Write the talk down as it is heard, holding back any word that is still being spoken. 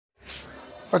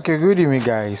Okay, good evening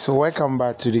guys. So welcome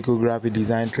back to Diko Graphic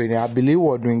Design Training. I believe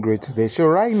we're doing great today. So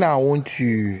right now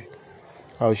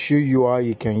I'll show you how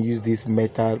you can use this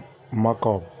metal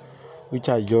markup which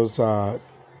I just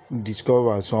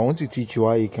discovered. So I want to teach you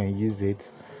how you can use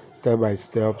it step by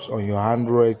steps on your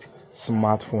Android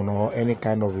smartphone or any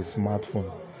kind of a smartphone.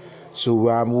 So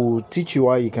I will teach you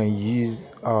how you can use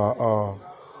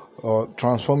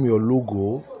transform your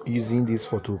logo using this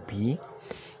photopea.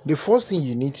 The first thing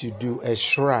you need to do is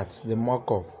extract the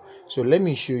markup. So let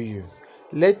me show you.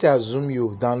 Let's assume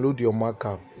you download your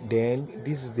markup. Then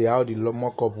this is how the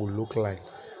markup will look like.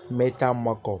 Meta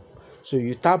markup. So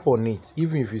you tap on it.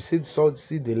 Even if you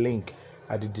see the link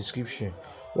at the description.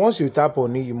 Once you tap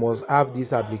on it, you must have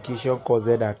this application called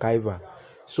Zarchiver.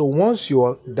 So once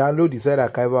you download the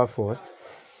Zarchiver first,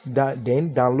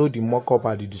 then download the markup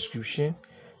at the description.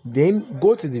 Then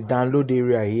go to the download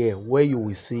area here where you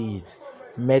will see it.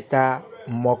 Meta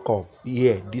mockup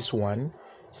here, this one.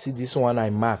 See this one I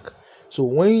mark. So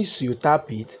once you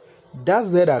tap it, that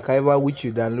Zarchiver which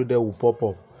you downloaded will pop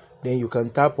up. Then you can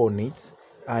tap on it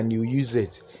and you use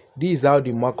it. This is how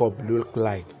the mockup look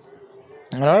like.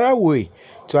 Another way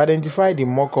to identify the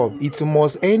mockup, it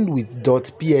must end with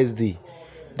 .psd.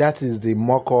 That is the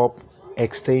mockup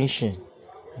extension.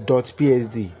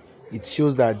 .psd. It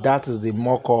shows that is the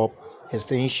mockup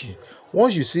extension.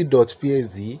 Once you see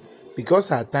 .psd,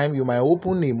 because at times you might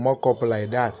open a mockup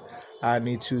like that, and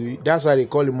that's why they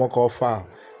call it mockup file.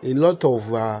 A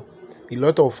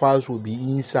lot of files will be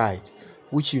inside,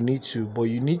 which you need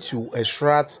to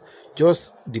extract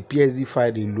just the PSD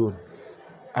file alone.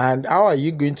 And how are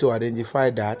you going to identify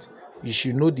that? You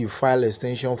should know the file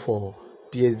extension for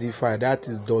PSD file, that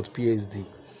is .psd.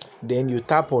 Then you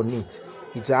tap on it.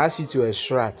 It asks you to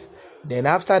extract. Then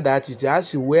after that, it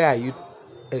asks you where are you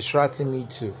extracting it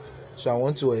to. So I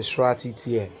want to extract it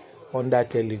here under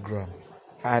Telegram.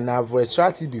 And I've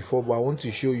extracted before, but I want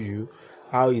to show you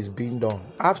how it's being done.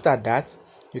 After that,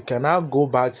 you can now go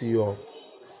back to your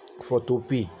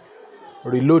photopea,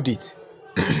 reload it.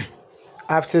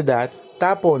 After that,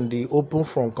 tap on the open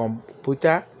from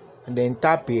computer and then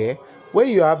tap here. Where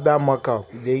you have that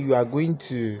markup, then you are going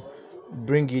to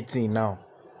bring it in now.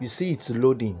 You see it's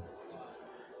loading.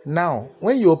 Now,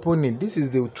 when you open it, this is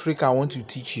the trick I want to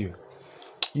teach you.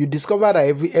 You discover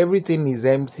that everything is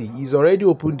empty. He's already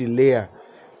opened the layer,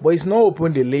 but it's not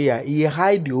opened the layer. He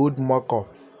hide the old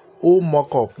markup. Old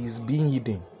markup is being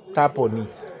hidden. Tap on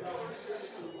it.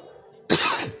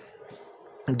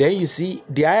 Then you see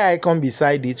the eye icon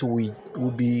beside it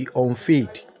will be on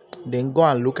fade. Then go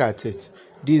and look at it.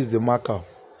 This is the markup.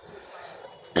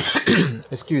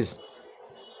 Excuse.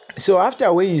 So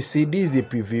after when you see this is the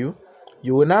preview,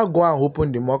 you will now go and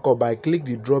open the markup by click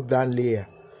the drop down layer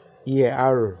here,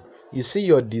 arrow. You see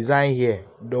your design here,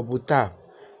 double tap.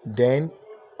 Then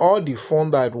all the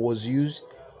font that was used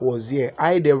was here.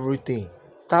 Hide everything.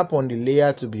 Tap on the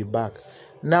layer to be back.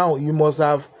 Now you must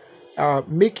have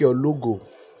make your logo.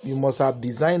 You must have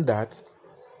designed that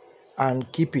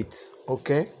and keep it.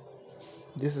 Okay,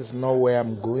 this is not where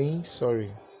I'm going. Sorry.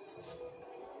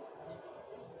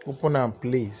 Open and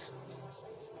place.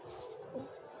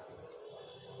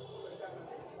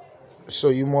 So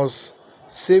you must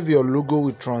save your logo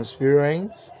with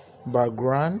transparent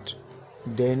background.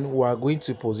 Then we are going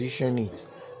to position it.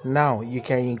 Now you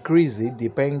can increase it,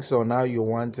 depends on how you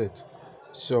want it.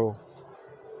 So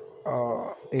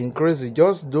increase it,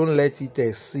 just don't let it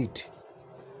exceed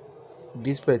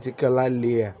this particular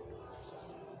layer.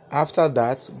 After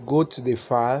that, go to the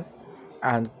file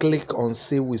and click on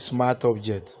save with smart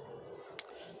object.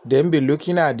 Then be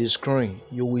looking at the screen.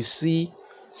 You will see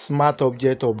smart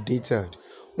object updated.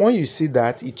 When you see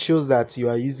that, it shows that you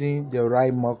are using the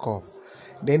right markup.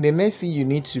 Then the next thing you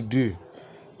need to do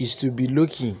is to be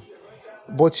looking,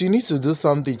 but you need to do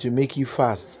something to make it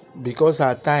fast, because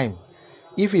at time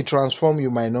if it transform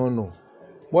you might not know.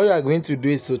 What you are going to do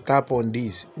is to tap on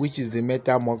this, which is the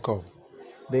meta markup.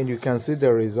 Then you can see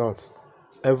the result.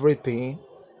 Everything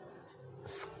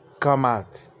come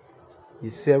out. You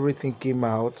see everything came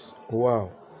out. Wow.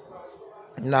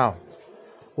 Now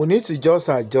we need to just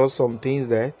adjust some things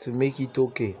there to make it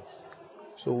okay.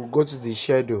 So we'll go to the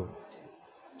shadow.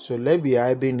 So let's be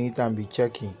hiding it and be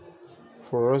checking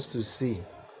for us to see.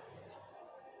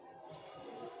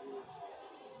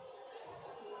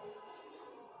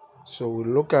 So we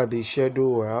look at the shadow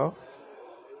well.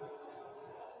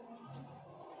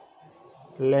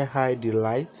 Let's hide the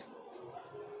light.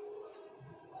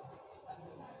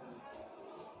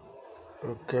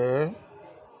 Okay.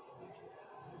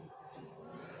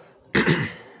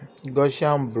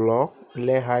 Gaussian block.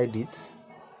 Let's hide it.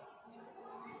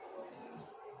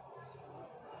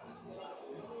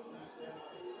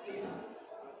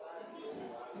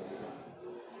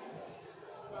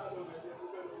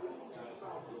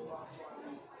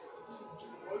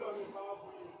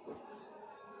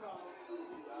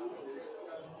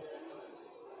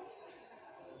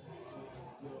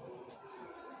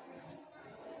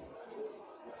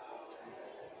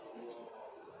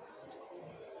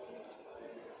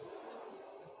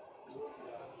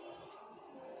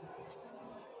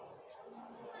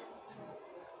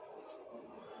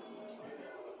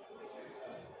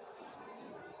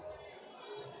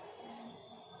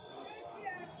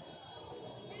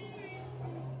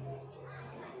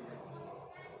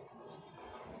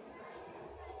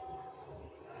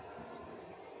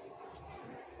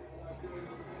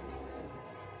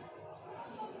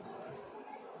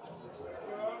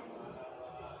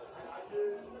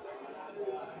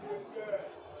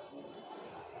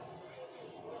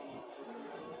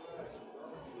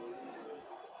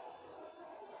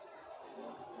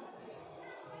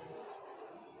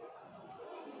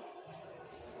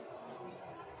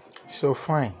 So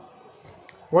fine.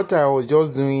 What I was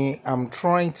just doing, I'm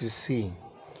trying to see,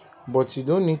 but you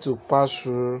don't need to pass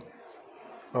through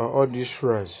all these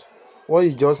shreds. What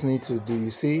you just need to do, you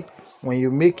see, when you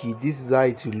make it, this is how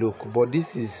it will look, but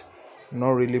this is not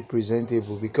really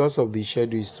presentable because of the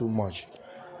shadow is too much,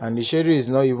 and the shadow is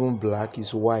not even black,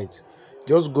 it's white.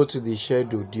 Just go to the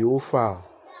shadow, the whole file,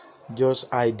 just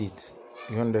hide it.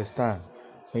 You understand?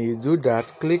 When you do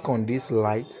that, click on this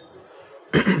light.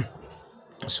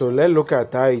 So let's look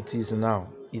at how it is now.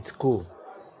 It's cool.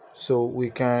 So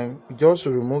we can just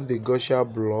remove the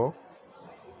Gaussian blur.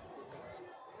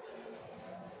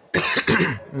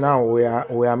 Now we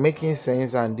are making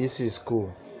sense, and this is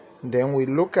cool. Then we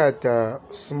look at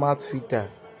smart filter.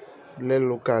 Let's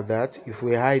look at that. If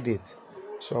we hide it,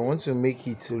 so I want to make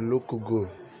it look good,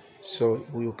 so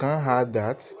we can hide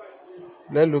that.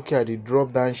 Let's look at the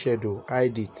drop down shadow,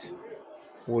 hide it.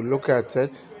 We'll look at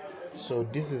it. So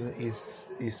this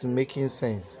is making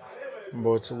sense,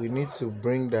 but we need to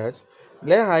bring that.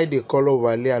 Let's hide the color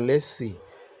overlay and let's see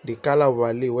the color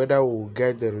overlay whether we will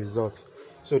get the result.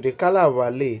 So the color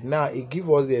overlay, now it gives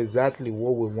us exactly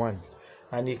what we want,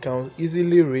 and you can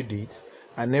easily read it,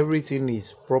 and everything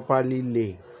is properly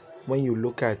laid when you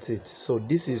look at it. So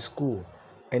this is cool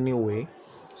anyway.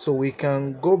 So we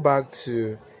can go back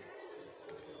to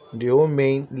the whole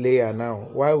main layer now.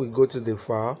 While we go to the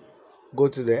file, go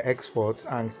to the export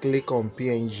and click on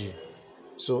PNG.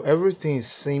 So everything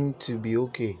seems to be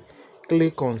okay.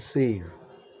 Click on save.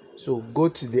 So go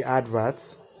to the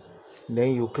adverts,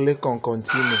 then you click on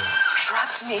continue.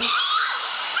 Trapped me and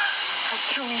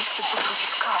threw me into the boot of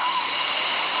his car.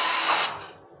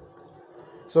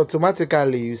 So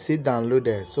automatically you see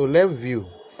downloaded. So let's view.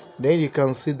 Then you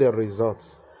can see the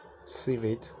results. See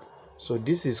it. So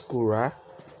this is cool, right?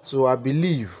 So I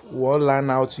believe we'll learn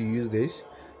how to use this.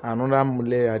 Another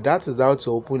layer, that is how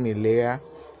to open a layer.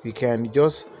 You can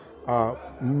just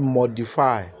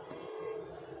modify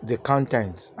the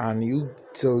content, and you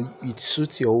till it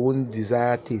suits your own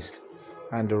desired taste,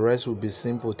 and the rest will be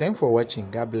simple. Thanks for watching.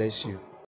 God bless you.